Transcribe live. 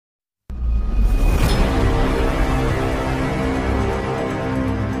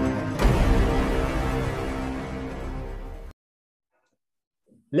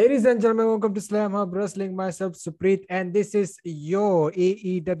Ladies and gentlemen, welcome to Slamhub Wrestling. Myself, Supreet, and this is your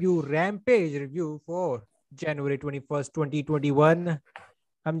AEW Rampage review for January 21st, 2021.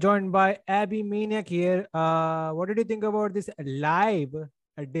 I'm joined by Abby Maniac here. What did you think about this live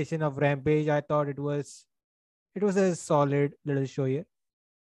edition of Rampage? I thought it was a solid little show here.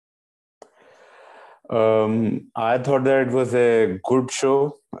 I thought that it was a good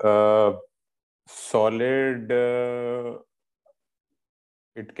show. Solid,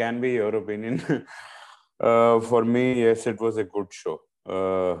 it can be your opinion. For me, yes, it was a good show.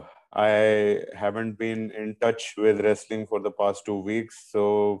 I haven't been in touch with wrestling for the past 2 weeks,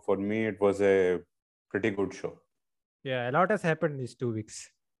 so for me, it was a pretty good show. Yeah, a lot has happened in these 2 weeks.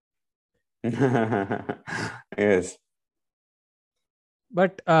 Yes.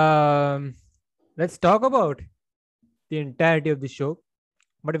 But let's talk about the entirety of the show.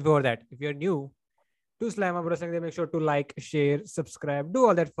 But before that, if you're new to Slam Up Wrestling, then make sure to like, share, subscribe, do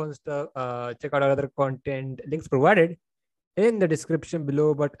all that fun stuff. Check out our other content links provided in the description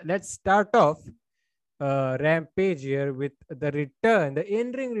below. But let's start off Rampage here with the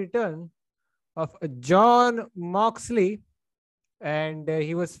in-ring return of John Moxley, and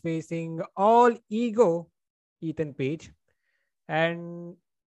he was facing all ego Ethan Page, and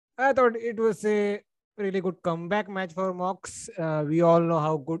I thought it was a really good comeback match for Mox. We all know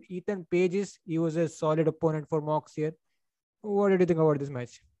how good Ethan Page is. He was a solid opponent for Mox here. What did you think about this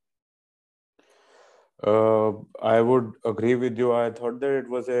match? I would agree with you. I thought that it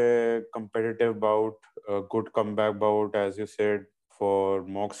was a competitive bout, a good comeback bout, as you said, for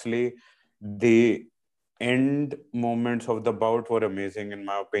Moxley. The end moments of the bout were amazing, in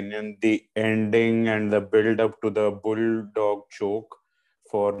my opinion. The ending and the build up to the bulldog choke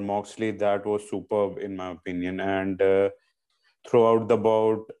for Moxley, that was superb, in my opinion. And throughout the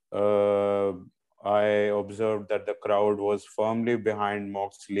bout, I observed that the crowd was firmly behind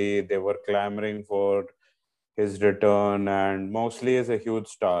Moxley. They were clamoring for his return, and Moxley is a huge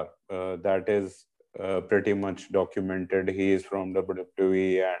star. That is pretty much documented. He is from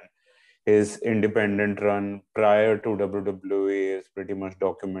WWE, and his independent run prior to WWE is pretty much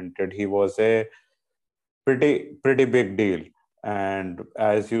documented. He was a pretty big deal. And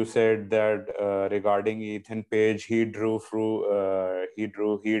as you said that regarding Ethan Page, he drew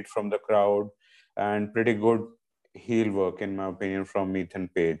heat from the crowd, and pretty good heel work, in my opinion, from Ethan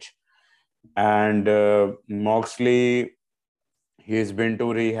Page. And Moxley, he's been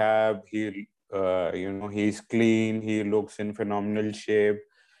to rehab. He's clean. He looks in phenomenal shape.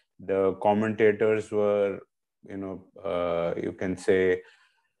 The commentators were, you can say,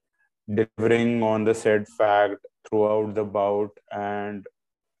 delivering on the said fact throughout the bout, and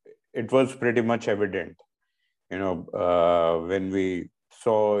it was pretty much evident. When we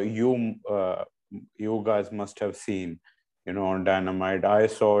saw you guys must have seen, on Dynamite. I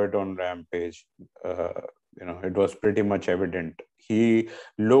saw it on Rampage. It was pretty much evident. He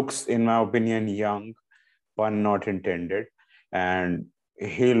looks, in my opinion, young, pun not intended, and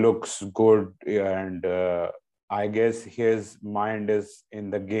he looks good. And I guess his mind is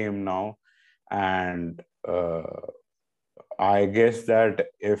in the game now, and I guess that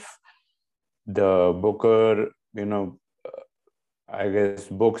if the booker, I guess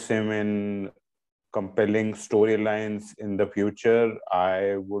books him in compelling storylines in the future,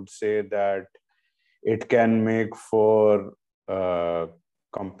 I would say that it can make for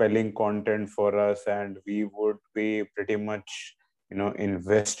compelling content for us, and we would be pretty much,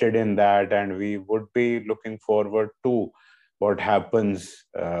 invested in that, and we would be looking forward to what happens,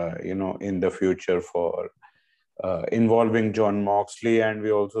 in the future for involving John Moxley, and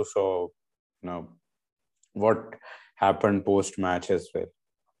we also saw, what happened post match as well.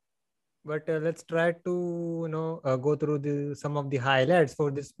 But let's try to go through some of the highlights for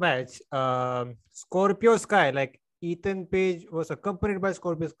this match. Scorpio Sky, like Ethan Page was accompanied by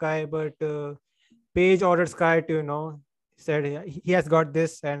Scorpio Sky, but Page ordered Sky to said he has got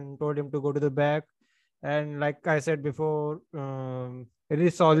this and told him to go to the back. And like I said before, a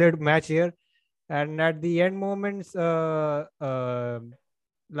really solid match here. And at the end moments,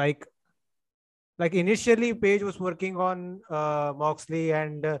 like initially Page was working on Moxley,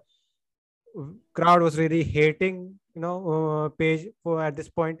 and crowd was really hating Page for at this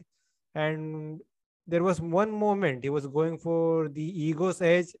point. And there was one moment he was going for the ego's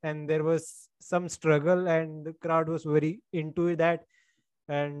edge, and there was some struggle, and the crowd was very into that.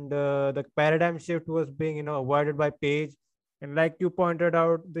 And the paradigm shift was being avoided by Page. And like you pointed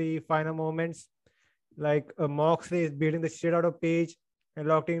out, the final moments, like Moxley is beating the shit out of Page and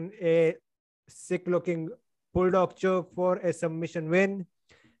locked in a sick looking bulldog choke for a submission win.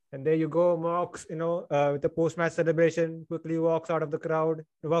 And there you go, Mox, with the post-match celebration, quickly walks out of the crowd,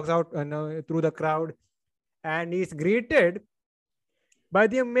 walks out through the crowd, and he's greeted by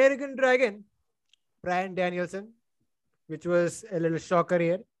the American Dragon, Brian Danielson, which was a little shocker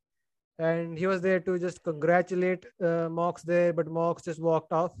here. And he was there to just congratulate Mox there, but Mox just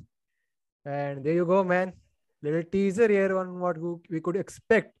walked off. And there you go, man. Little teaser here on what we could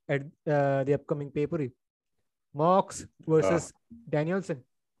expect at the upcoming pay-per-view. Mox versus Danielson.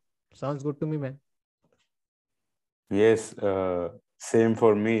 Sounds good to me, man. Yes, same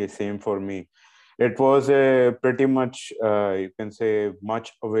for me. Same for me. It was a pretty much, you can say,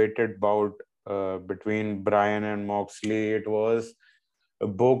 much awaited bout between Brian and Moxley. It was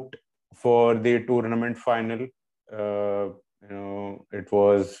booked for the tournament final. It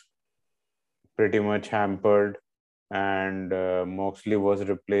was pretty much hampered, and Moxley was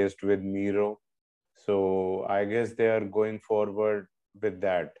replaced with Miro. So I guess they are going forward with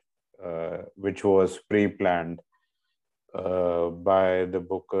that, which was pre-planned by the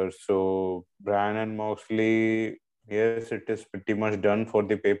booker. So Brian and Moxley, yes, it is pretty much done for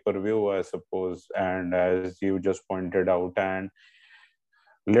the pay-per-view, I suppose. And as you just pointed out, and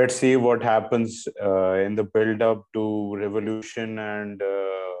let's see what happens in the build-up to Revolution. And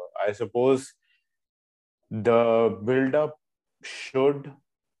I suppose the build-up should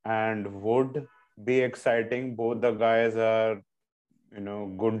and would be exciting. Both the guys are,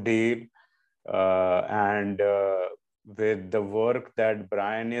 good deal. And with the work that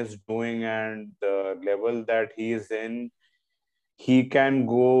Brian is doing and the level that he is in, he can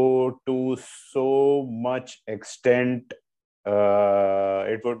go to so much extent.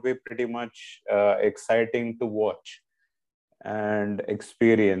 It would be pretty much exciting to watch and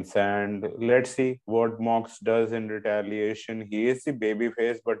experience. And let's see what Mox does in retaliation. He is the baby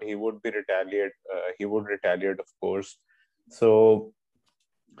face, but he would be retaliate. He would retaliate, of course. So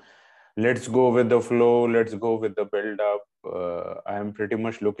let's go with the flow. Let's go with the build up. I am pretty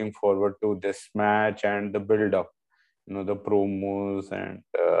much looking forward to this match and the build up. The promos and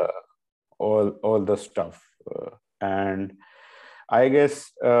all the stuff. And I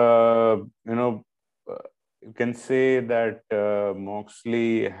guess you can say that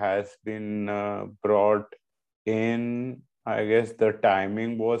Moxley has been brought in. I guess the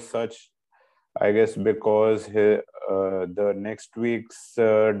timing was such. I guess because the next week's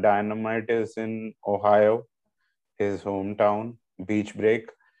Dynamite is in Ohio, his hometown, Beach Break.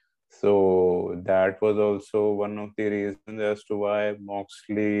 So that was also one of the reasons as to why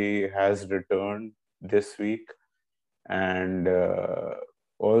Moxley has returned this week. And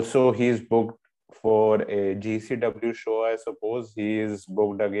also he's booked for a GCW show, I suppose. He is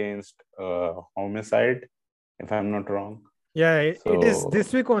booked against Homicide, if I'm not wrong. Yeah, it is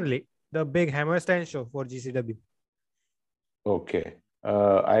this week only, the big Hammerstein show for GCW. Okay.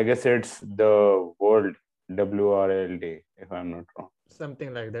 I guess it's the World WRLD, if I'm not wrong.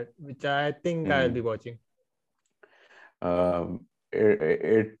 Something like that, which I think I'll be watching.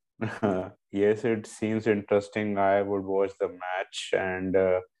 It yes, it seems interesting. I would watch the match, and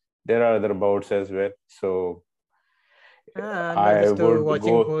there are other bouts as well. So I'm just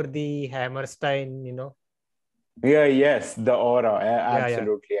watching for the Hammerstein, Yeah, yes, the aura. Yeah.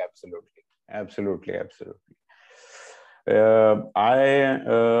 Absolutely.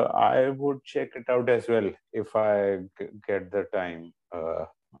 I would check it out as well if I get the time.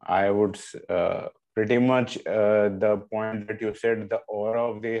 I would pretty much the point that you said, the aura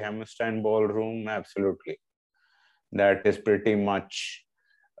of the Hammerstein Ballroom. Absolutely, that is pretty much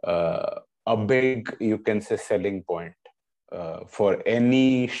a big, you can say, selling point for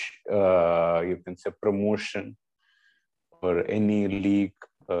any you can say promotion or any league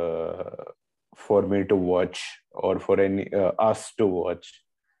for me to watch, or for any us to watch,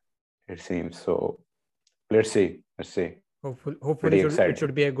 it seems. So let's see. Hopefully it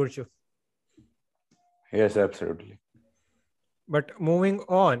should be a good show. Yes, absolutely. But moving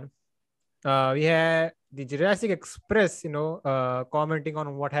on, we have the Jurassic Express, commenting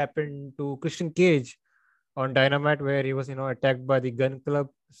on what happened to Christian Cage on Dynamite, where he was, attacked by the Gun Club.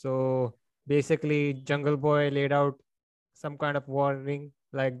 So basically, Jungle Boy laid out some kind of warning,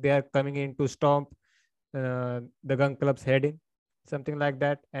 like they are coming in to stomp the Gun Club's head in, something like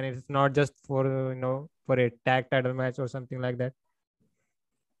that. And it's not just for, for a tag title match or something like that.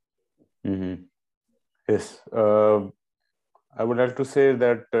 Mm-hmm. Yes. I would like to say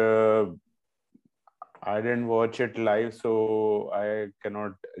that I didn't watch it live, so I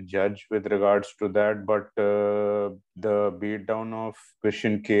cannot judge with regards to that. But the beatdown of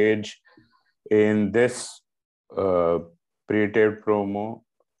Christian Cage in this pre-taped promo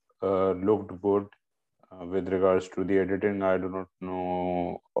looked good. With regards to the editing, I do not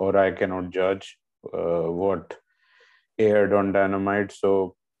know or I cannot judge what aired on Dynamite,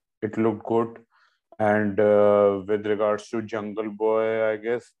 so it looked good. And with regards to Jungle Boy, I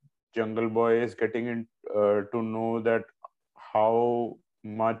guess Jungle Boy is getting in to know that how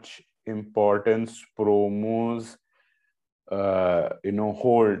much importance promos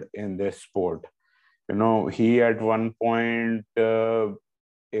hold in this sport. He at one point,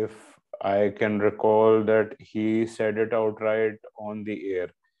 if I can recall, that he said it outright on the air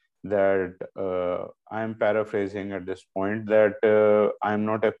that I'm paraphrasing at this point, that I'm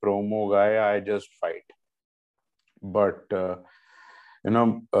not a promo guy, I just fight. But you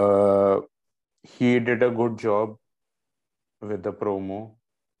know he did a good job with the promo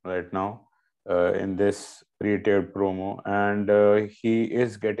right now, in this pre-taped promo, and he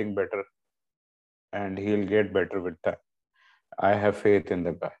is getting better, and he'll get better with time. I have faith in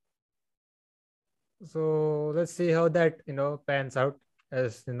the guy. So let's see how that pans out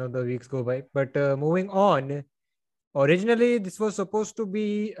as the weeks go by. But moving on, originally this was supposed to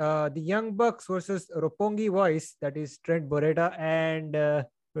be the Young Bucks versus Roppongi Voice, that is Trent Beretta and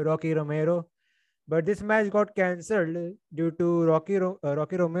Rocky Romero. But this match got cancelled due to Rocky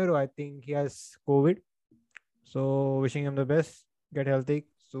Romero. I think he has COVID. So wishing him the best. Get healthy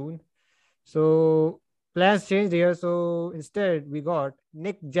soon. So plans changed here. So instead, we got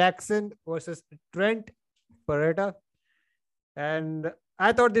Nick Jackson versus Trent Beretta. And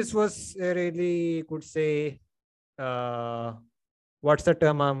I thought this was a really, could say, uh, what's the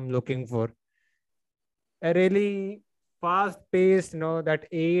term I'm looking for? A really fast paced, that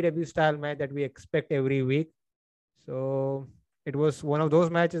AEW style match that we expect every week. So it was one of those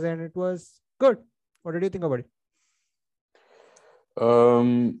matches and it was good. What did you think about it?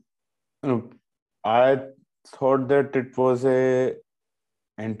 Um, you know, I thought that it was a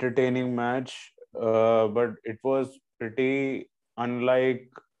entertaining match, but it was pretty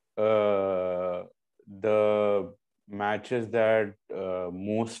unlike the matches that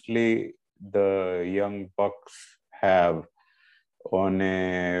mostly the Young Bucks have on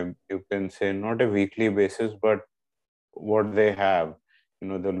a, you can say, not a weekly basis, but what they have, the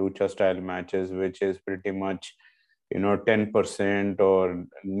lucha style matches, which is pretty much 10% or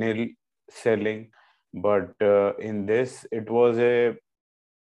nil selling. But in this, it was a,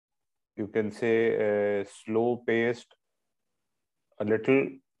 you can say, a slow paced, a little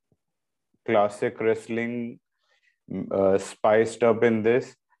classic wrestling, spiced up in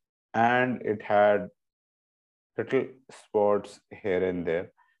this, and it had little spots here and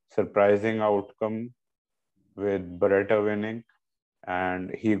there. Surprising outcome with Beretta winning,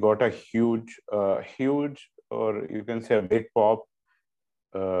 and he got a huge, or you can say a big pop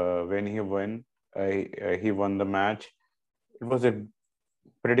when he won. He won the match. It was a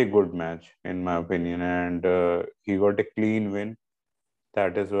pretty good match in my opinion, and he got a clean win.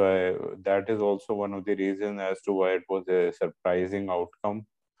 That is also one of the reasons as to why it was a surprising outcome.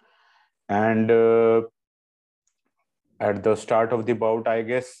 And at the start of the bout, I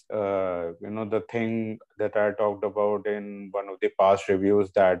guess, the thing that I talked about in one of the past reviews,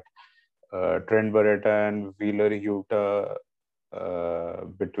 that Trent Beretta and Wheeler Yuta,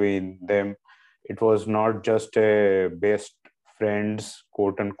 between them, it was not just a best friends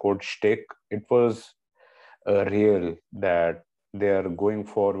quote unquote shtick. It was real, that they are going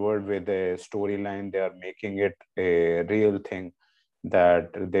forward with a storyline. They are making it a real thing. That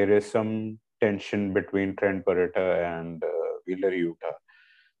there is some tension between Trent Beretta and Wheeler Yuta,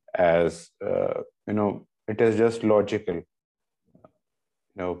 as it is just logical.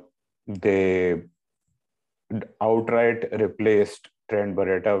 They outright replaced Trent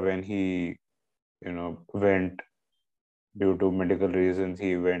Beretta when he, went due to medical reasons.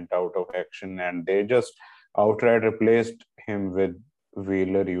 He went out of action, and they just outright replaced him with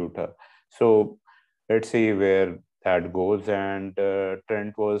Wheeler Yuta. So let's see where that goes. And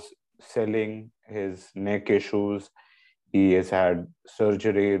Trent was selling his neck issues. He has had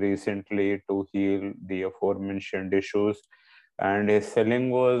surgery recently to heal the aforementioned issues, and his selling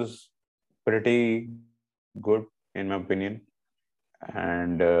was pretty good, in my opinion.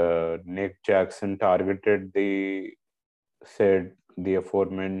 And Nick Jackson targeted the said the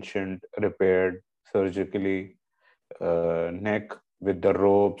aforementioned repaired surgically neck with the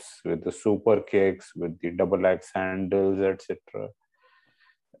ropes, with the super kicks, with the double axe handles, etc.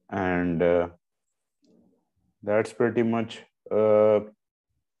 And that's pretty much all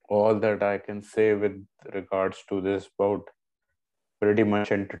that I can say with regards to this bout. Pretty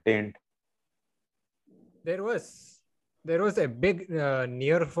much entertained. There was a big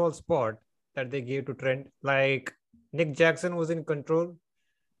near fall spot that they gave to Trent. Like Nick Jackson was in control.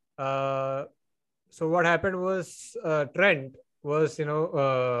 Uh, So what happened was Trent was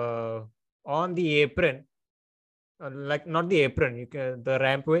on the apron, like not the apron, the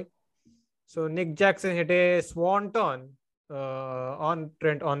rampway. So Nick Jackson hit a swanton on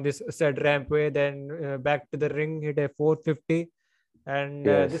Trent on this said rampway. Then back to the ring, hit a 450, and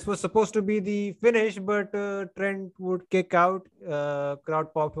this Yes. was supposed to be the finish, but Trent would kick out.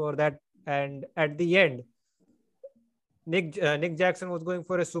 Crowd popped for that, and at the end, Nick Jackson was going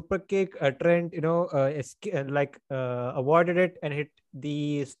for a super kick. Trent, avoided it and hit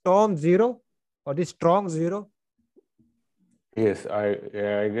the Storm Zero or the Strong Zero. Yes, I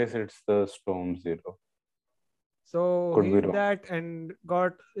guess it's the Storm Zero. So Could he be hit wrong. that and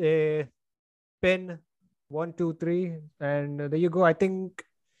got a pin. 1, 2, 3, and there you go. I think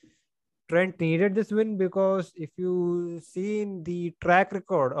Trent needed this win because if you seen the track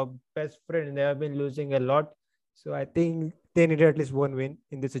record of best friend, they have been losing a lot. So I think they needed at least one win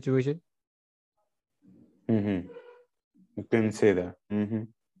in this situation. Mm-hmm. You can say that. Mm-hmm.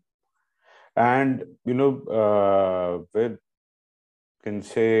 And with can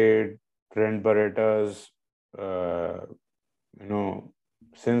say Trent Barretta's, uh, you know,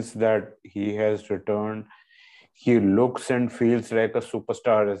 since that he has returned, he looks and feels like a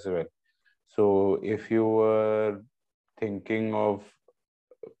superstar as well. So if you were thinking of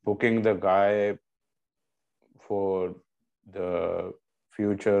booking the guy for the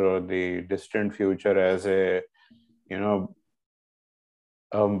future or the distant future as a, you know,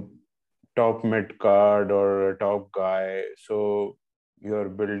 um, top mid card or a top guy, so you're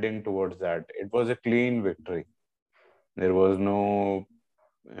building towards that. It was a clean victory. There was no,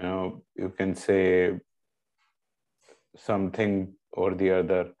 you can say something or the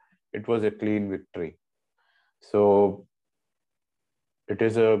other. It was a clean victory. So it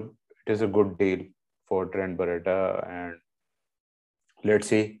is a good deal for Trent Barretta, and let's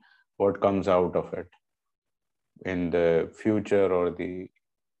see what comes out of it in the future or the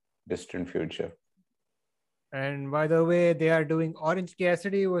distant future. And by the way, they are doing Orange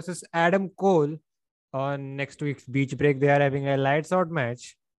Cassidy versus Adam Cole on next week's Beach Break. They are having a lights out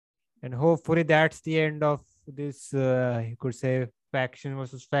match, and hopefully that's the end of this. You could say faction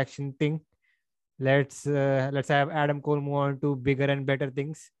versus faction thing. Let's have Adam Cole move on to bigger and better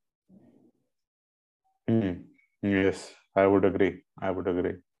things. Yes, I would agree. I would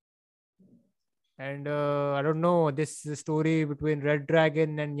agree. And I don't know, this story between Red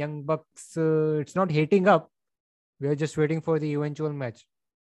Dragon and Young Bucks, it's not heating up. We are just waiting for the eventual match.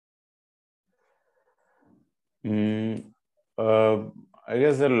 Mm, uh, I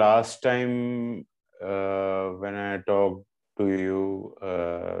guess the last time when I talked to you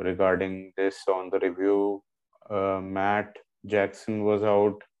regarding this on the review, Matt Jackson was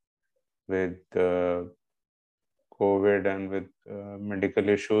out with COVID and with medical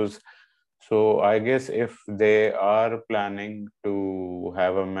issues. So I guess if they are planning to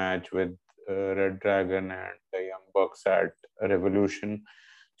have a match with Red Dragon and the Young Bucks at Revolution,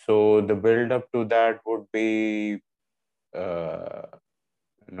 so the build up to that would be uh,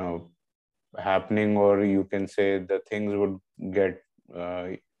 you know happening, or you can say the things would get uh,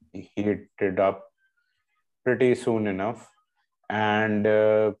 heated up pretty soon enough. And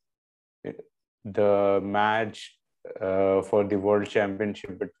the match for the world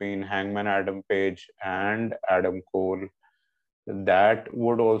championship between Hangman Adam Page and Adam Cole, that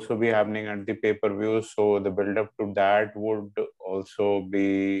would also be happening at the pay-per-view, so the build up to that would also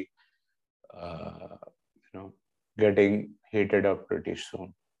be uh, you know getting heated up pretty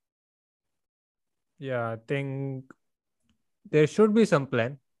soon. Yeah, I think there should be some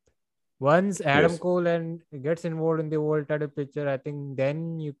plan. Once Adam Yes. Cole and gets involved in the world title picture, I think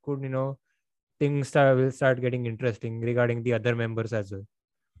then you could, will start getting interesting regarding the other members as well.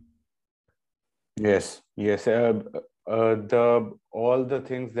 Yes, yes. The all the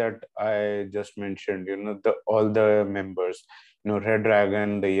things that I just mentioned, the all the members, Red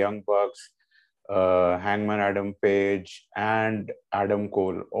Dragon, the Young Bucks, Hangman Adam Page, and Adam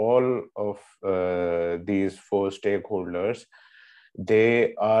Cole, all of these four stakeholders,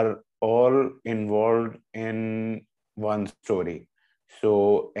 they are all involved in one story.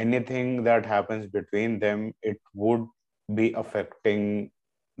 So anything that happens between them, it would be affecting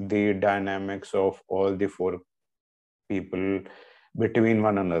the dynamics of all the four people between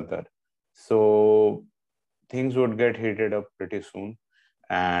one another. So things would get heated up pretty soon.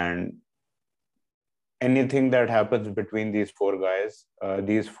 And anything that happens between these four guys,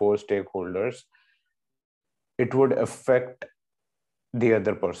 these four stakeholders, it would affect the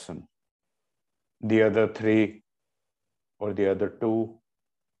other person, the other three, or the other two.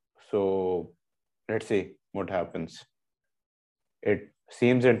 So let's see what happens. It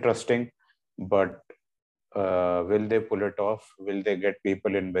seems interesting, but will they pull it off? Will they get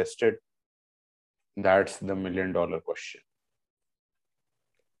people invested? That's the $1 million question.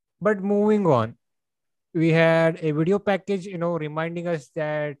 But moving on, we had a video package, reminding us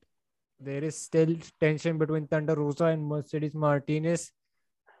that there is still tension between Thunder Rosa and Mercedes Martinez.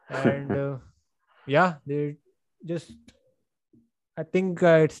 And yeah, they just, I think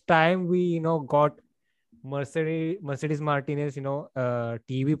it's time we, got Mercedes Martinez,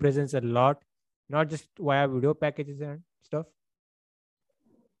 TV presence a lot, not just via video packages and stuff.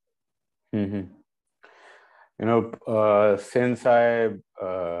 Mhm. Since I,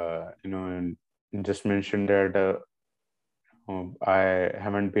 just mentioned that I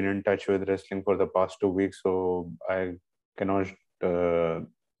haven't been in touch with wrestling for the past 2 weeks, so I cannot,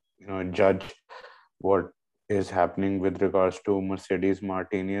 judge what is happening with regards to Mercedes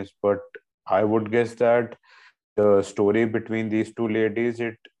Martinez. But I would guess that the story between these two ladies,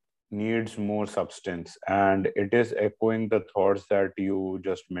 it needs more substance, and it is echoing the thoughts that you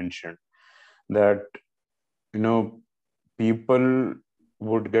just mentioned. That you know people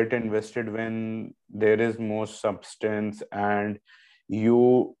would get invested when there is more substance, and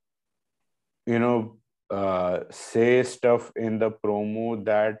you you know say stuff in the promo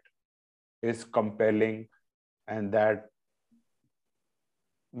that is compelling, and that,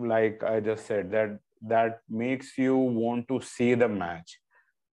 like I just said, that makes you want to see the match.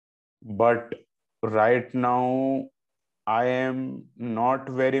 But right now I am not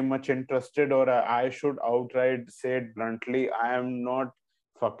very much interested, or I should outright say it bluntly, I am not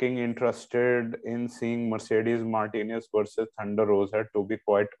fucking interested in seeing Mercedes Martinez versus Thunder Rosa, to be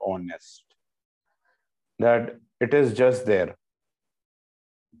quite honest. That it is just there.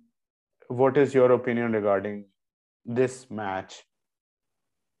 What is your opinion regarding this match?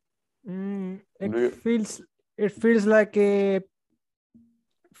 Mm, it Do you? feels it feels like a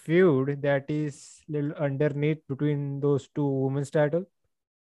feud that is little underneath between those two women's title.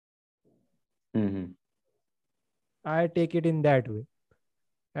 Mhm. I take it in that way.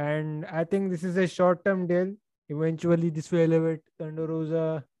 And I think this is a short term deal. Eventually, this will elevate Thunder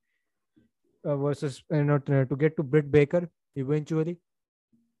Rosa versus to get to Britt Baker eventually.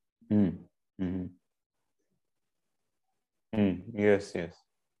 Mm. Mhm. Yes, yes.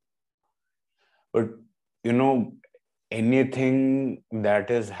 But you know, anything that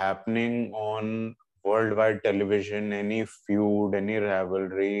is happening on worldwide television, any feud, any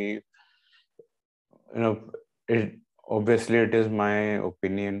rivalry, you know, it obviously it is my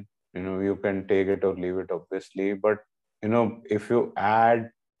opinion. You can take it or leave it, obviously. But if you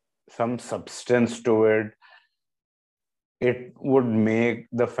add some substance to it, it would make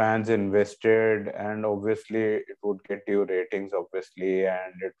the fans invested, and obviously it would get you ratings, obviously,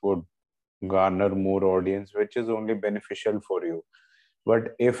 and it would garner more audience, which is only beneficial for you.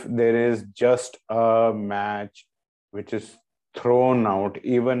 But if there is just a match which is thrown out,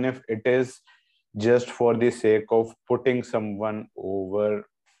 even if it is just for the sake of putting someone over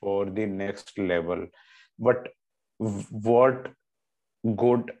for the next level, but what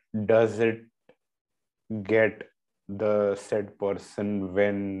good does it get the said person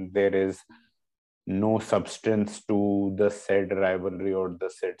when there is no substance to the said rivalry or the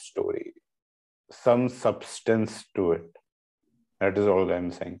said story? Some substance to it. That is all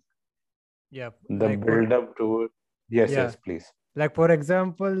I'm saying. Yeah, The build up to it. Yes, yeah, yes, please. like for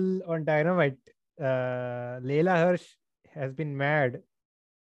example, on Dynamite, Leila Hirsch has been mad.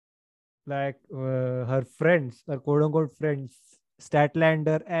 Like her friends, her quote unquote friends,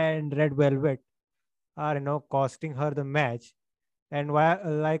 Statlander and Red Velvet, are costing her the match. And why,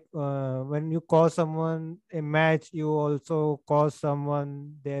 when you cost someone a match, you also cost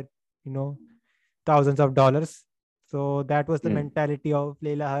someone their you know thousands of dollars. So that was the Hmm. mentality of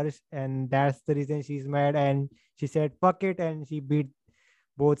Leila Hirsch, and that's the reason she's mad. And she said fuck it, and she beat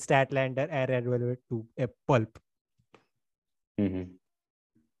both Statlander and Red Velvet to a pulp. Hmm.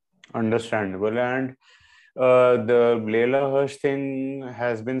 Understandable. And the Leila Hirsch thing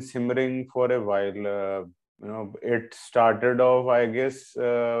has been simmering for a while. It started off, I guess,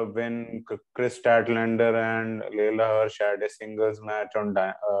 when Chris Statlander and Leila Hirsch had a singles match on.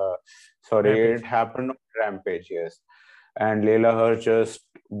 Sorry, it Rampage. happened on Rampage, yes. And Leila Hirsch just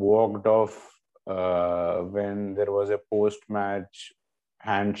walked off when there was a post-match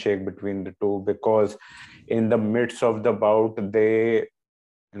handshake between the two, because in the midst of the bout,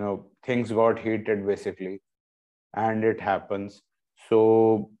 things got heated basically, and it happens.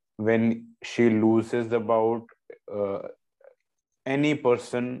 So when she loses the bout, uh, any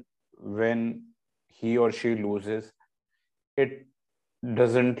person, when he or she loses, it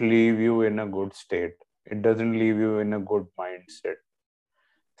doesn't leave you in a good state. It doesn't leave you in a good mindset.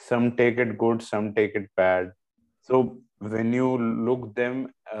 some take it good, some take it bad. So when you look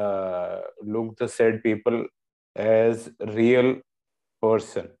the said people as real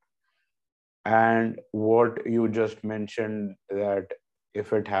person, and what you just mentioned, that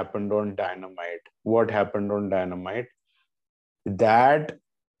if it happened on Dynamite, what happened on Dynamite, that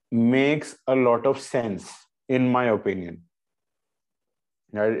makes a lot of sense in my opinion.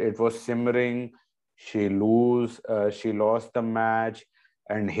 Right? It was simmering. She lost the match,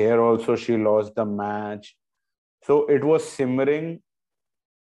 and here also she lost the match. So it was simmering,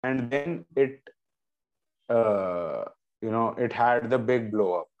 and then uh, it had the big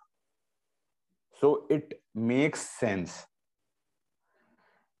blow up. So it makes sense.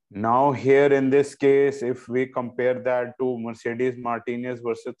 Now, here in this case, if we compare that to Mercedes Martinez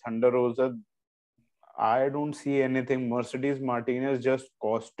versus Thunder Rosa, I don't see anything. Mercedes Martinez just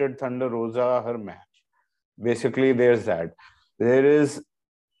costed Thunder Rosa her match. Basically, there's that. There is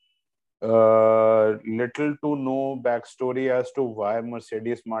little to no backstory as to why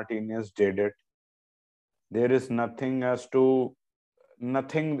Mercedes Martinez did it. There is nothing as to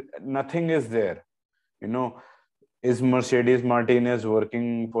nothing is there. You know, is Mercedes Martinez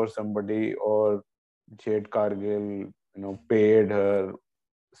working for somebody, or Jade Cargill, paid her,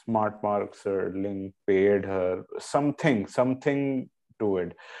 Smart Mark Serling paid her something to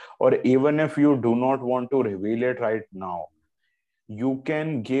it. Or even if you do not want to reveal it right now, you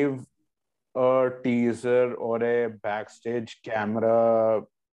can give a teaser or a backstage camera,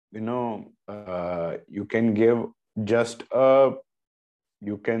 you can give just a,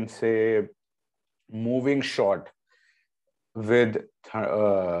 you can say, moving shot with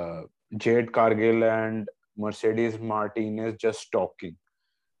Jade Cargill and Mercedes Martinez just talking.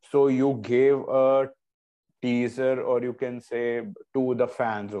 So you gave a teaser, or you can say, to the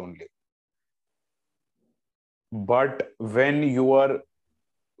fans only. But when you are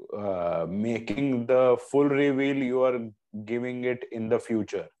making the full reveal, you are giving it in the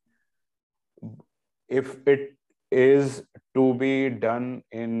future. If it is to be done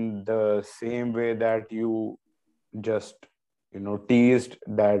in the same way that you just teased,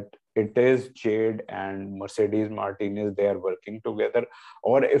 that it is Jade and Mercedes Martinez, they are working together,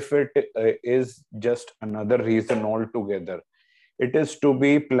 or if it is just another reason altogether, it is to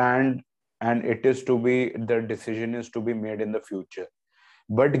be planned, and it is to be, the decision is to be made in the future.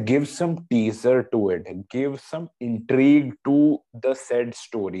 But give some teaser to it, give some intrigue to the said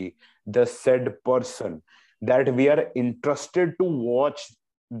story, the said person, that we are interested to watch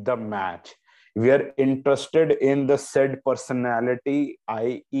the match. We are interested in the said personality,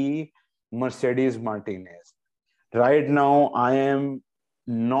 i.e., Mercedes Martinez. Right now, I am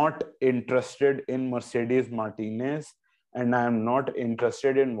not interested in Mercedes Martinez, and I am not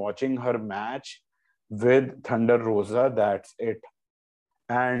interested in watching her match with Thunder Rosa. That's it.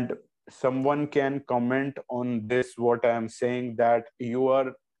 And someone can comment on this, what I am saying, that you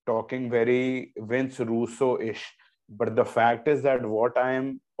are talking very Vince Russo-ish. But the fact is that what I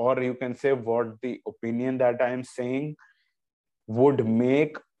am, or you can say what the opinion that I am saying, would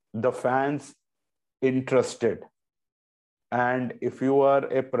make the fans interested. And if you are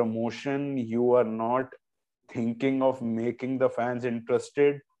a promotion, you are not thinking of making the fans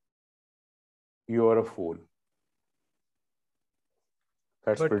interested, you are a fool.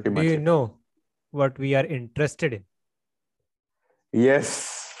 That's But pretty do much you it. know what we are interested in?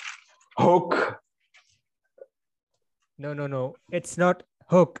 Yes. Hook. No. It's not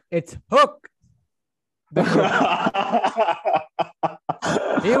Hook. It's Hook. The Crook.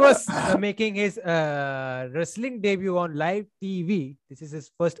 He was making his wrestling debut on live TV. This is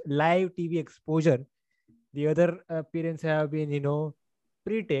his first live TV exposure. The other appearances have been,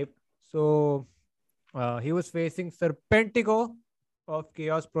 pre-taped. So he was facing Serpentico of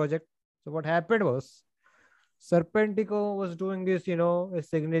Chaos Project. So what happened was, Serpentico was doing this, a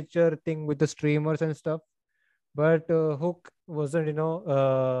signature thing with the streamers and stuff. But Hook wasn't,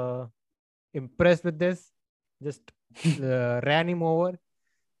 impressed with this. Just ran him over.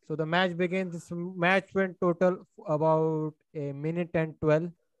 So the match began. This match went total about a minute and 12.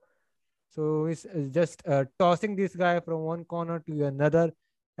 So he's just tossing this guy from one corner to another.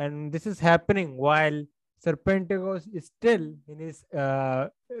 And this is happening while Serpentico is still in his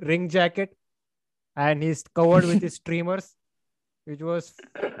ring jacket, and he's covered with his streamers, which was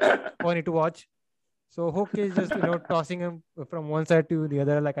funny to watch. So Hook is just, tossing him from one side to the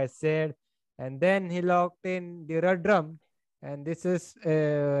other, like I said. And then he locked in the red drum. And this is,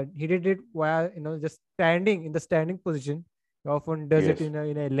 he did it while, just standing in the standing position. He often does it Yes.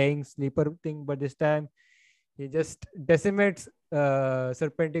 in a laying sleeper thing, but this time he just decimates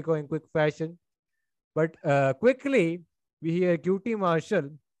Serpentico in quick fashion. But quickly, we hear QT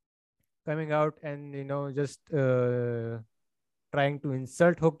Marshall coming out and just trying to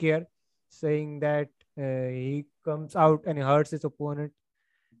insult Hook here, saying that he comes out and he hurts his opponent.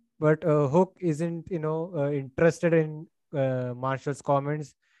 But Hook isn't interested in Marshall's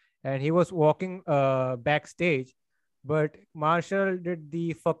comments, and he was walking backstage, but Marshall did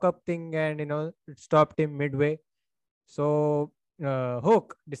the fuck up thing and it stopped him midway. So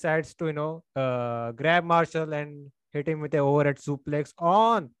Hook decides to grab Marshall and hit him with a overhead suplex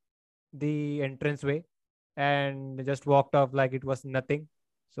on the entranceway, and just walked off like it was nothing.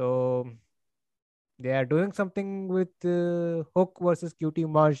 So they are doing something with Hook versus QT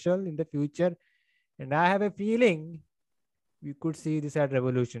Marshall in the future, and I have a feeling we could see this at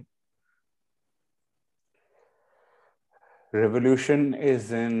Revolution. Revolution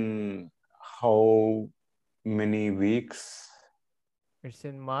is in how many weeks It's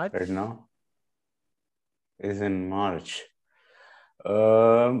in right March. now? Is in March.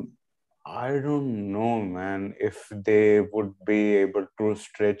 Um, I don't know, man, if they would be able to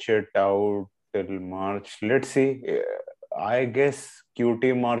stretch it out till March. Let's see. I guess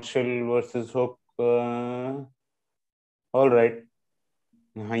QT Marshall versus Hook. All right.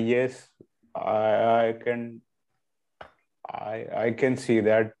 Yes, I can I can see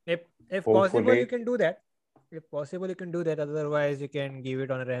that. If possible, you Hopefully. can do that. If possible, you can do that. Otherwise, you can give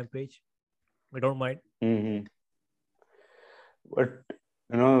it on a Rampage. We don't mind. Hmm. But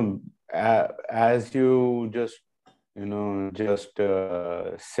as you just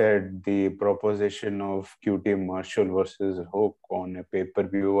said the proposition of QT Marshall versus Hook on a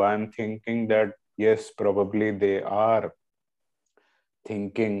pay-per-view, I'm thinking that yes, probably they are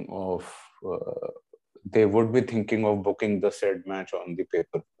thinking of they would be thinking of booking the said match on the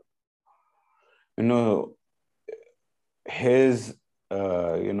paper. You know, his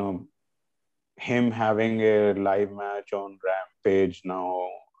you know him having a live match on Rampage now,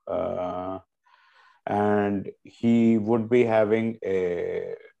 uh, and he would be having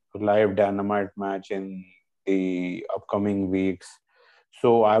a live Dynamite match in the upcoming weeks.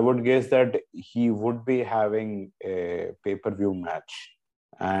 So I would guess that he would be having a pay-per-view match,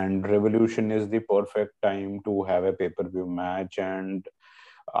 and Revolution is the perfect time to have a pay-per-view match. And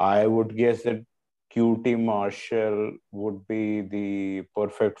I would guess that QT Marshall would be the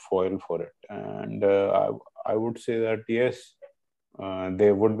perfect foil for it. And I would say that yes,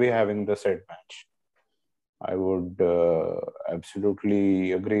 they would be having the set match. I would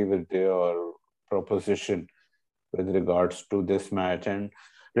absolutely agree with your proposition with regards to this match. And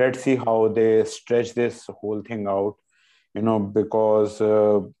let's see how they stretch this whole thing out, because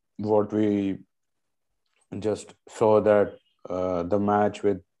what we just saw that the match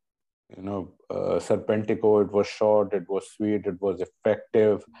with Serpentico, it was short, it was sweet, it was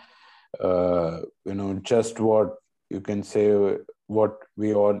effective. Just what you can say, what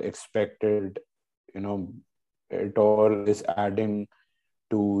we all expected. You know, it all is adding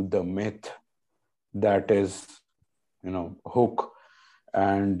to the myth that is, Hook.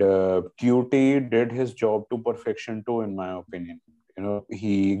 And QT did his job to perfection too, in my opinion.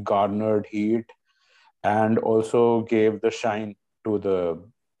 He garnered heat and also gave the shine to the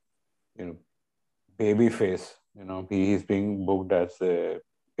you know baby face. He's being booked as a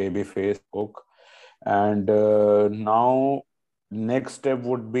baby face Hook. And now next step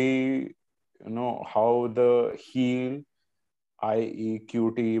would be how the heel, i.e.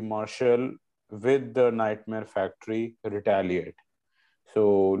 QT Marshall with the Nightmare Factory, retaliate.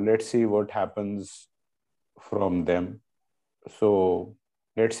 So let's see what happens from them. So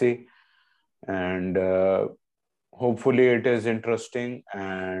let's see. And hopefully it is interesting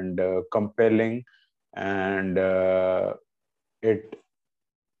and compelling, and it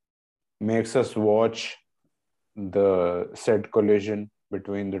makes us watch the said collision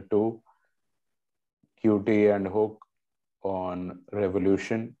between the two, QT and Hook, on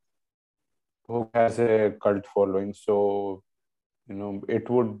Revolution. Hook has a cult following, so it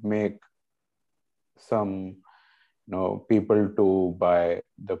would make some people to buy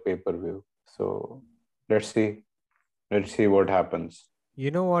the pay-per-view. So let's see. Let's see what happens.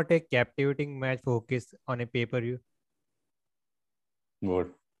 You know what a captivating match for Hook is on a pay-per-view? What?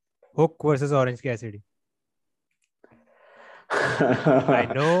 Hook versus Orange Cassidy.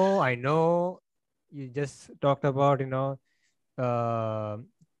 I know. You just talked about, uh,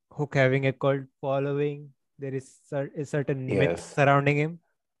 Hook having a cult following. There is a certain myth Yes, surrounding him,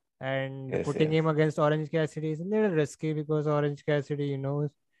 and yes, putting yes. him against Orange Cassidy is a little risky because Orange Cassidy,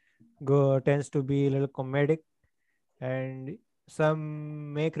 tends to be a little comedic, and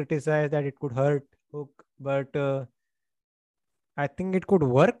some may criticize that it could hurt Hook, but I think it could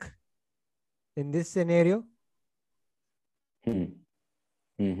work in this scenario. Hmm.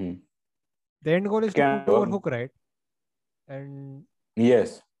 Hmm. The end goal is to Can put over Hook, right? And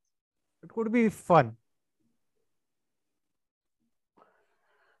yes. it could be fun.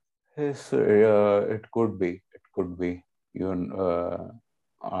 Yes, it could be. It could be. Even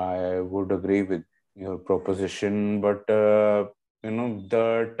I would agree with your proposition, but the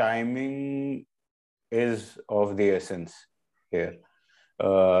timing is of the essence here.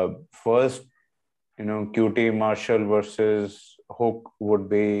 First, QT Marshall versus Hook would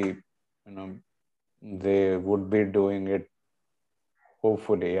be, they would be doing it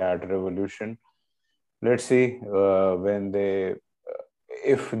hopefully at Revolution. Let's see when they,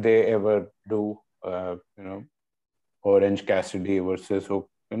 if they ever do, Orange Cassidy versus Hook.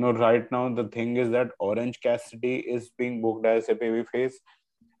 Right now the thing is that Orange Cassidy is being booked as a babyface,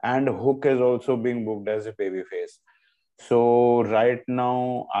 and Hook is also being booked as a babyface. So right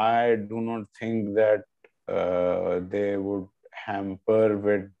now, I do not think that they would hamper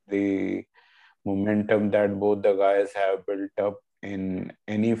with the momentum that both the guys have built up in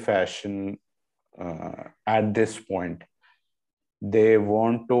any fashion at this point. They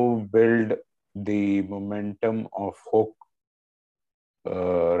want to build the momentum of Hook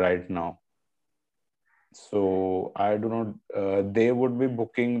right now. So I do not. They would be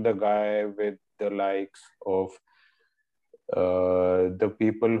booking the guy with the likes of the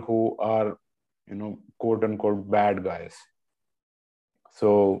people who are, quote unquote, bad guys.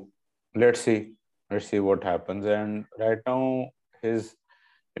 So let's see. Let's see what happens. And right now, his,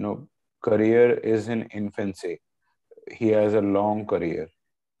 you know, career is in infancy. He has a long career.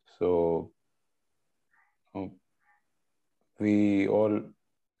 So uh, we all,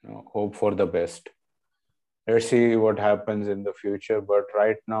 hope for the best. Let's see what happens in the future. But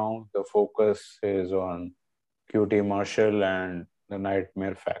right now, the focus is on QT Marshall and the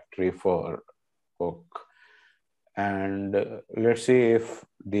Nightmare Factory for Hook. And let's see if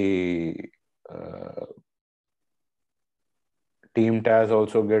the uh, team Taz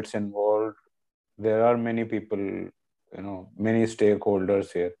also gets involved. There are many people, many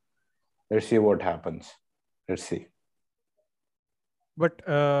stakeholders here. Let's see what happens. Let's see. But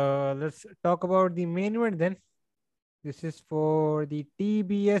let's talk about the main event then. This is for the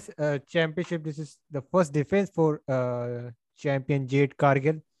TBS championship. This is the first defense for champion Jade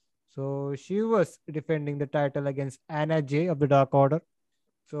Cargill. So she was defending the title against Anna Jay of the Dark Order.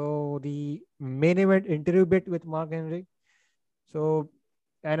 So the main event interview bit with Mark Henry. So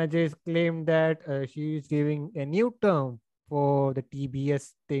Anna Jay claimed that she is giving a new term for the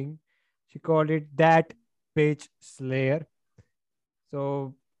TBS thing. She called it that page slayer.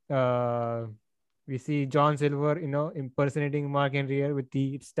 So uh, we see John Silver, impersonating Mark Henry here with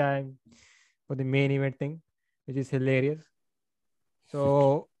the it's time for the main event thing, which is hilarious.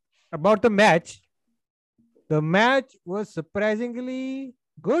 So about the match was surprisingly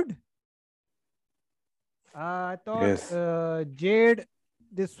good. I thought Yes. Jade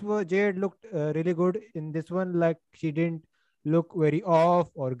looked really good in this one. Like she didn't look very off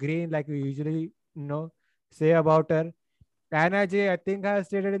or green like we usually say about her. Anna Jay, I think I have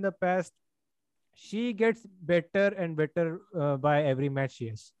stated in the past, she gets better and better by every match she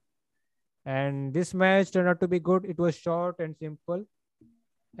has. And this match turned out to be good. It was short and simple.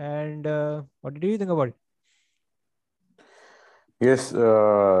 And what did you think about it? Yes.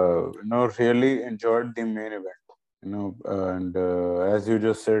 Really enjoyed the main event. And as you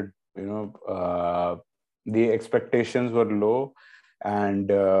just said, the expectations were low, and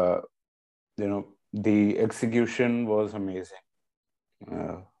the execution was amazing.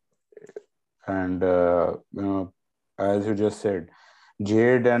 Uh, and as you just said,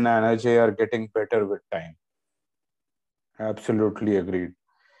 Jade and Anna Jay are getting better with time. Absolutely agreed.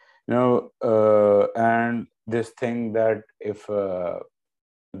 And this thing that if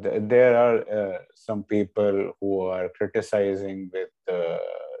there are some people who are criticizing with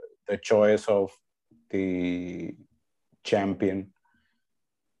the choice of the champion,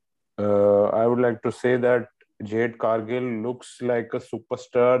 I would like to say that Jade Cargill looks like a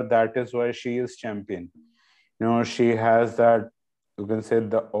superstar. That is why she is champion. She has that, you can say,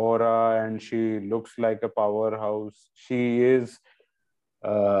 the aura, and she looks like a powerhouse. She is,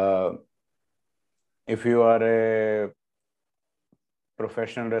 uh, if you are a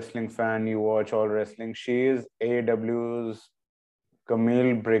professional wrestling fan, you watch all wrestling, she is AEW's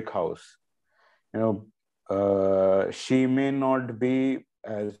Camille Brickhouse. She may not be,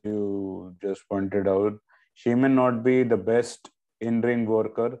 as you just pointed out, she may not be the best in-ring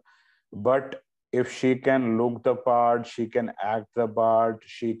worker, but if she can look the part, she can act the part,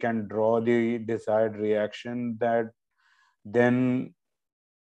 she can draw the desired reaction, that then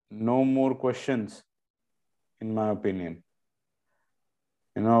no more questions, in my opinion.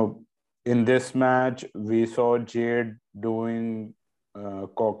 You know, in this match, we saw Jade doing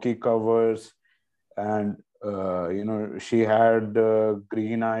cocky covers, and she had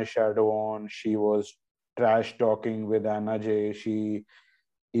green eyeshadow on. She was trash talking with Anna Jay. She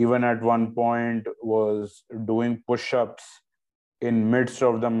even at one point was doing push-ups in midst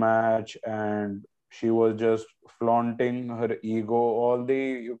of the match, and she was just flaunting her ego. All the,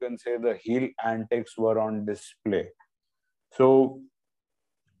 you can say, the heel antics were on display. So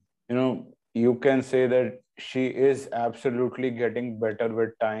you can say that she is absolutely getting better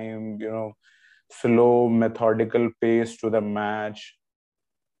with time. Slow methodical pace to the match.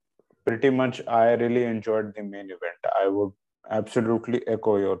 Pretty much, I really enjoyed the main event. I would absolutely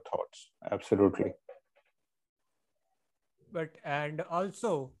echo your thoughts. Absolutely. But and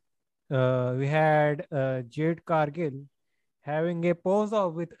also, we had Jade Cargill having a pose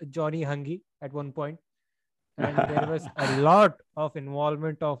off with Johnny Hungy at one point, and there was a lot of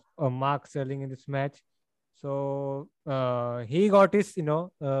involvement of Mark Sterling in this match. So he got his,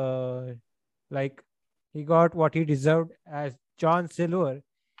 like he got what he deserved as John Silver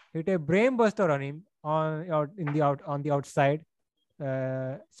hit a brainbuster on him on the outside.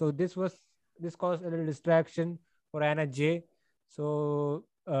 So this caused a little distraction for Anna Jay. So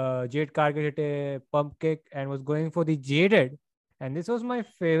Jade Cargill hit a pump kick and was going for the Jaded, and this was my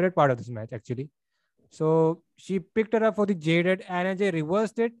favorite part of this match actually. So she picked her up for the Jaded. Anna Jay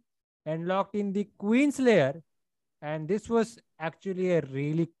reversed it and locked in the Queen Slayer, and this was actually a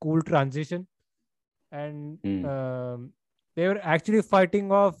really cool transition. And Hmm. they were actually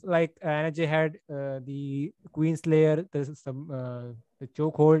fighting off, like Anna Jay had the Queen Slayer, the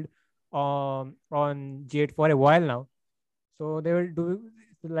chokehold on Jade for a while now. So they were doing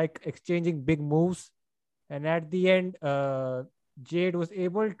like exchanging big moves, and at the end, Jade was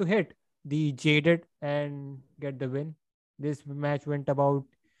able to hit the Jaded and get the win. This match went about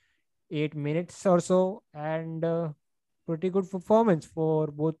 8 minutes or so, and pretty good performance for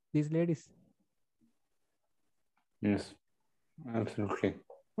both these ladies. Yes, absolutely.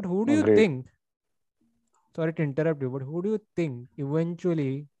 But who do you Agreed. think? Sorry to interrupt you, but who do you think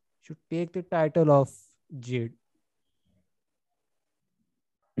eventually should take the title of Jade?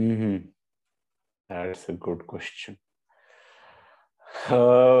 Mm-hmm. That's a good question.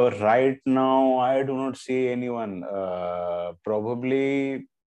 Right now, I do not see anyone. Probably,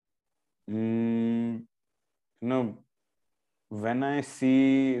 mm, you know, when I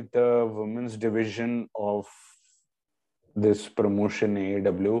see the women's division of this promotion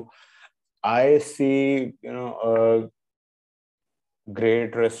AEW, I see, a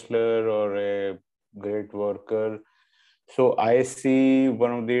great wrestler or a great worker. So I see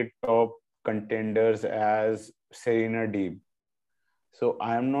one of the top contenders as Serena Deeb. So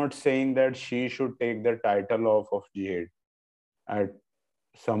I'm not saying that she should take the title off of Jade at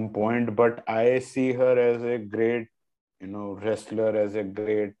some point, but I see her as a great, wrestler, as a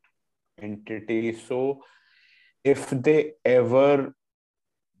great entity. So if they ever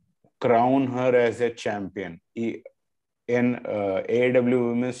crown her as a champion, in AEW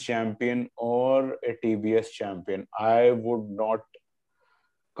Women's Champion or a TBS champion, I would not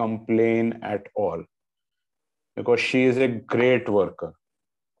complain at all, because she is a great worker.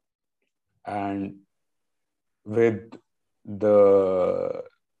 And with the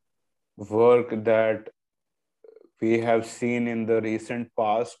work that we have seen in the recent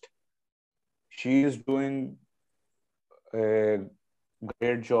past, she is doing a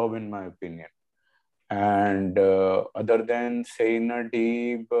great job, in my opinion. And other than Saina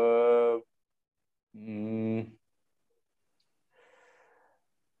Deeb, mm,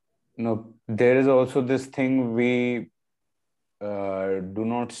 there is also this thing, we do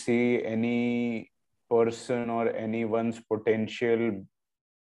not see any person or anyone's potential,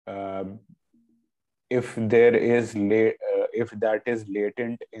 uh, if there is if that is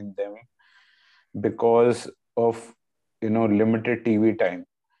latent in them, because of limited TV time.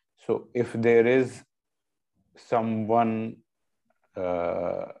 So if there is someone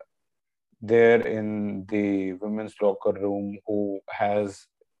uh, there in the women's locker room who has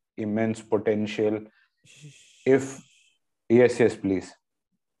immense potential, if yes, yes, please,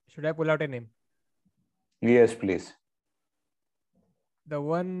 Should I pull out a name? yes, please. The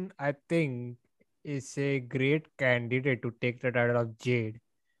one I think is a great candidate to take the title of Jade,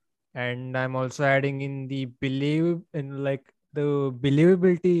 and I'm also adding in the the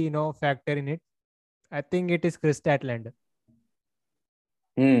believability, factor in it. I think it is Chris Statlander.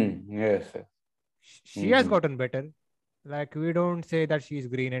 Yes, yes. She has Mm-hmm. gotten better. Like, we don't say that she's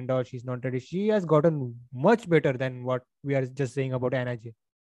green and or she's not ready. She has gotten much better than what we are just saying about Anna Jay.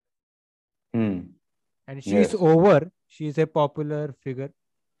 And she's Yes. over. She's a popular figure.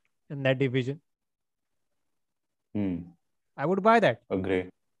 in that division. Hmm. I would buy that. Agree.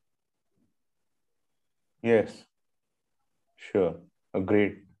 Yes. Sure.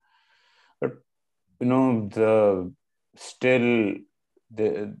 Agreed. But the still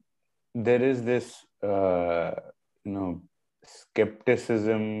the there is this you know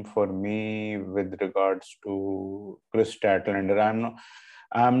skepticism for me with regards to Chris Statlander.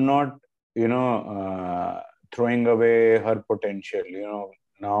 I'm not throwing away her potential.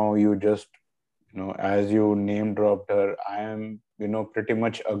 Now you just as you name dropped her, I am pretty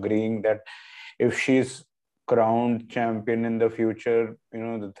much agreeing that if she's crowned champion in the future,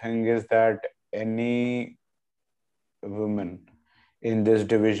 the thing is that any women in this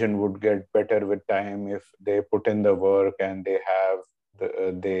division would get better with time if they put in the work and they have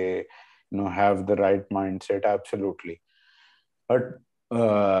the right mindset. Absolutely. But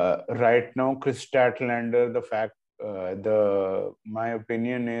right now, Chris Statlander, the my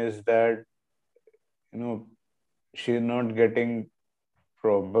opinion is that you know she's not getting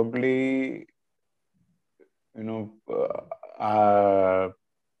probably you know I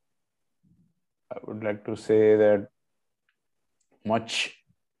would like to say that much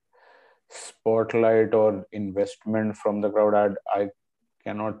spotlight or investment from the crowd. I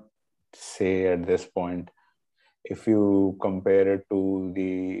cannot say at this point if you compare it to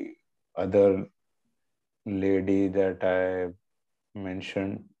the other lady that I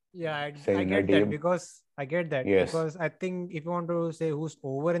mentioned, Yeah, I Serena get that Deeb. because I get that Yes. because I think if you want to say who's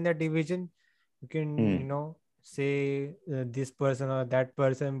over in that division, you can Hmm. say this person or that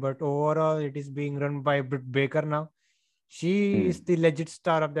person, but overall it is being run by Britt Baker now. She is Hmm. the legit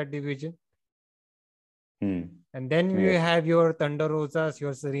star of that division. Hmm. And then you Yes. have your Thunder Rosas,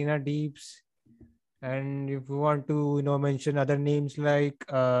 your Serena Deeps, and if you want to mention other names like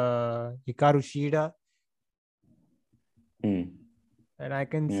Hikaru Shida, Hmm. and I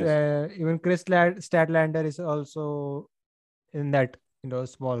can Yes. say even Statlander is also in that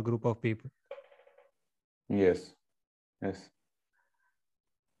small group of people. Yes. Yes.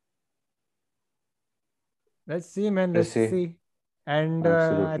 Let's see, man. Let's Let's see. see. And I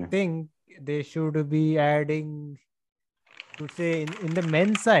Absolutely. think they should be adding, to say, in the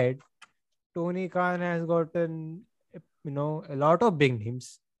men's side, Tony Khan has gotten, a lot of big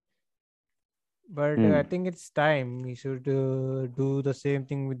names. But I Hmm. think it's time he should do the same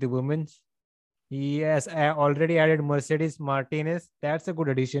thing with the women's. He has already added Mercedes Martinez. That's a good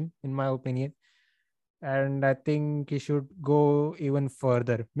addition, in my opinion. And I think he should go even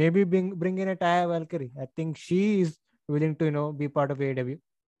further. Maybe bring in a Taya Valkyrie. I think she is willing to be part of AEW.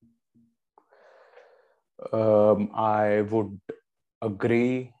 I would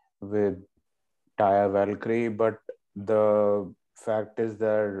agree with Taya Valkyrie, but the fact is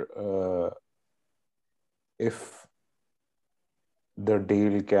that if the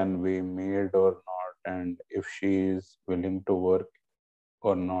deal can be made or not, and if she is willing to work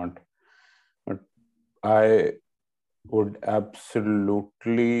or not, but I would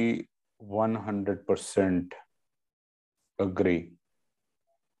absolutely 100% agree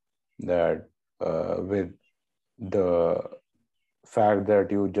that with the fact that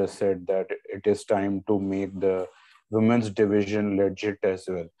you just said that it is time to make the women's division legit as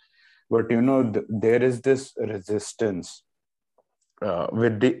well. But there is this resistance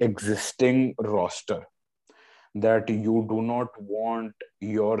with the existing roster that you do not want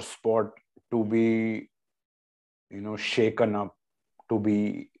your spot to be shaken up, to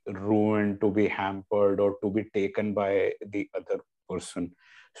be ruined, to be hampered, or to be taken by the other person.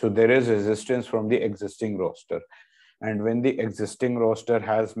 So there is resistance from the existing roster. And when the existing roster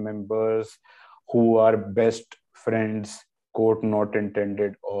has members who are best friends, quote not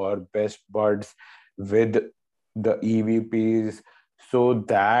intended, or best buds with the EVPs, so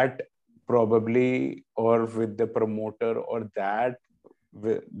that probably, or with the promoter, or that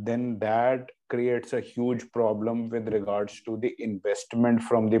then that creates a huge problem with regards to the investment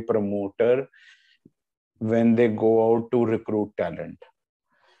from the promoter when they go out to recruit talent.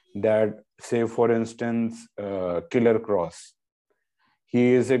 That, say for instance, Killer Cross,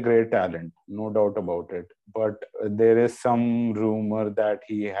 he is a great talent, no doubt about it, but there is some rumor that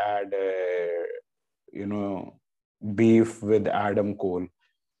he had a you know beef with Adam Cole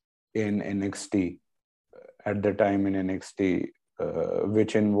in NXT, at the time in NXT,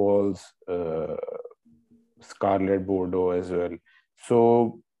 which involves Scarlet Bordeaux as well.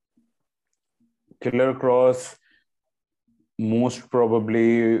 So Killer Cross most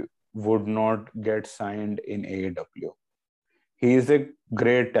probably would not get signed in AEW. He is a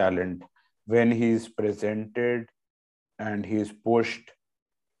great talent. When he is presented and he is pushed,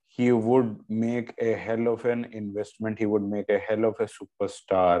 he would make a hell of an investment. He would make a hell of a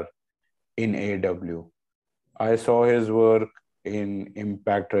superstar in AEW. I saw his work in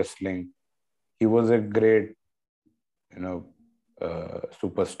Impact Wrestling. He was a great,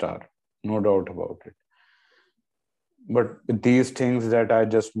 superstar, no doubt about it. But these things that I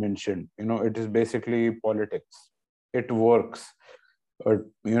just mentioned, it is basically politics. It works. But,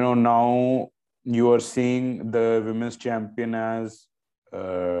 now you are seeing the women's champion as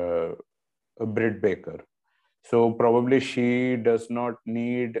a Britt Baker. So probably she does not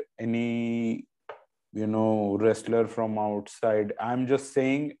need any, wrestler from outside. I'm just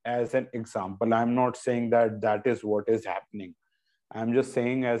saying as an example. I'm not saying that is what is happening. I'm just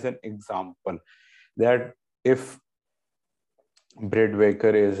saying as an example that if Britt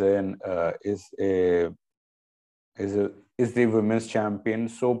Baker is the women's champion,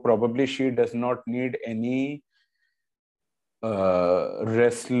 so probably she does not need any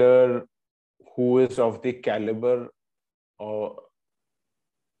wrestler who is of the caliber or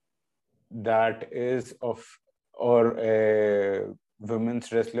that is of, or a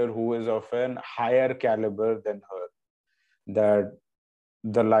women's wrestler who is of an higher caliber than her, that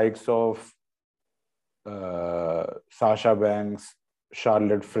the likes of Sasha Banks,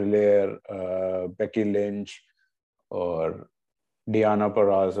 Charlotte Flair, Becky Lynch, or Diana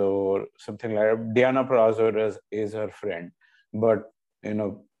Perazzo, or something like that. Diana Perazzo is her friend, but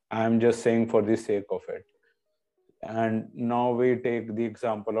I'm just saying for the sake of it. And now we take the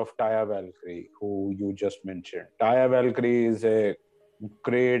example of Taya Valkyrie, who you just mentioned. Taya Valkyrie is a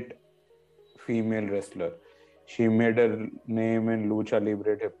great female wrestler. She made her name in Lucha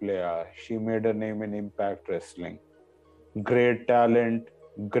Libre AAA. She made her name in Impact Wrestling. Great talent,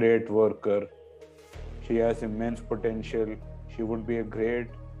 great worker. She has immense potential. She would be a great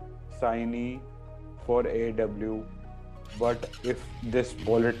signee for AEW. But if this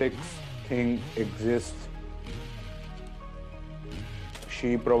politics thing exists,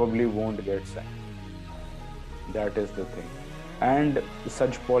 she probably won't get signed. That is the thing. And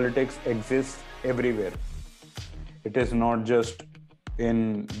such politics exists everywhere. It is not just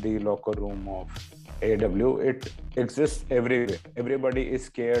in the locker room of AEW. It exists everywhere. Everybody is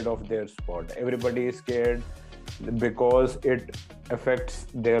scared of their spot. Everybody is scared because it affects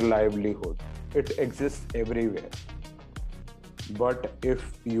their livelihood. It exists everywhere. But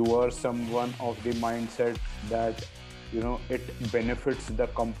if you are someone of the mindset that it benefits the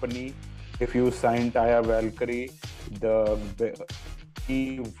company, if you sign Taya Valkyrie,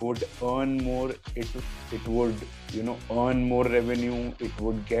 he would earn more. It would earn more revenue. It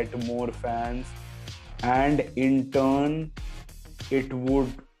would get more fans, and in turn, it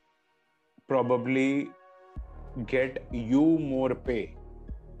would probably get you more pay.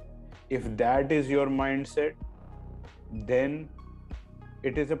 If that is your mindset, then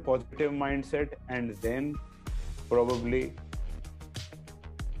it is a positive mindset, and then probably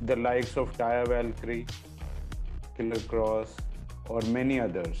the likes of Taya Valkyrie, Killer Cross, or many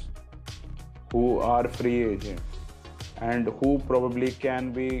others who are free agents and who probably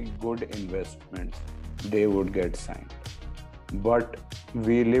can be good investments, they would get signed. But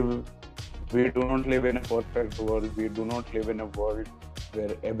we do not live in a perfect world. We do not live in a world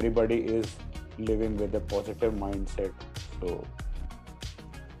where everybody is living with a positive mindset. So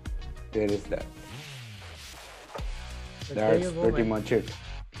there is that. That's pretty much it.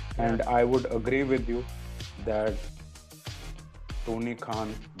 And I would agree with you that Tony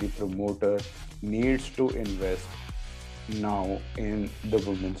Khan, the promoter, needs to invest now in the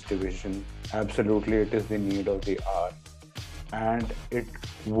women's division. Absolutely, it is the need of the hour. And it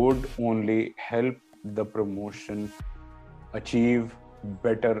would only help the promotion achieve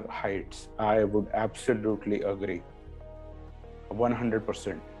better heights. I would absolutely agree.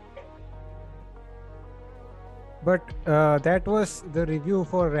 100%. But that was the review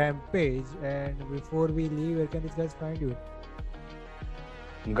for Rampage. And before we leave, where can these guys find you?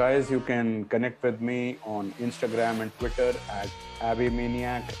 Guys, you can connect with me on Instagram and Twitter at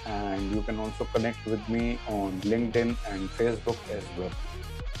AbbeyManiac, and you can also connect with me on LinkedIn and Facebook as well.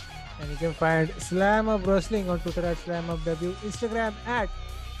 And you can find Slamhub Wrestling on Twitter at SlamhubW, Instagram at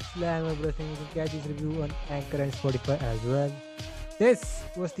Slamhub Wrestling. You can catch this review on Anchor and Spotify as well. This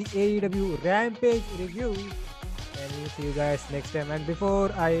was the AEW Rampage review, and we'll see you guys next time. And before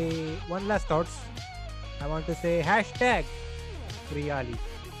one last thoughts, I want to say hashtag Free Ali.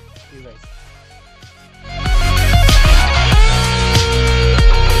 See you guys.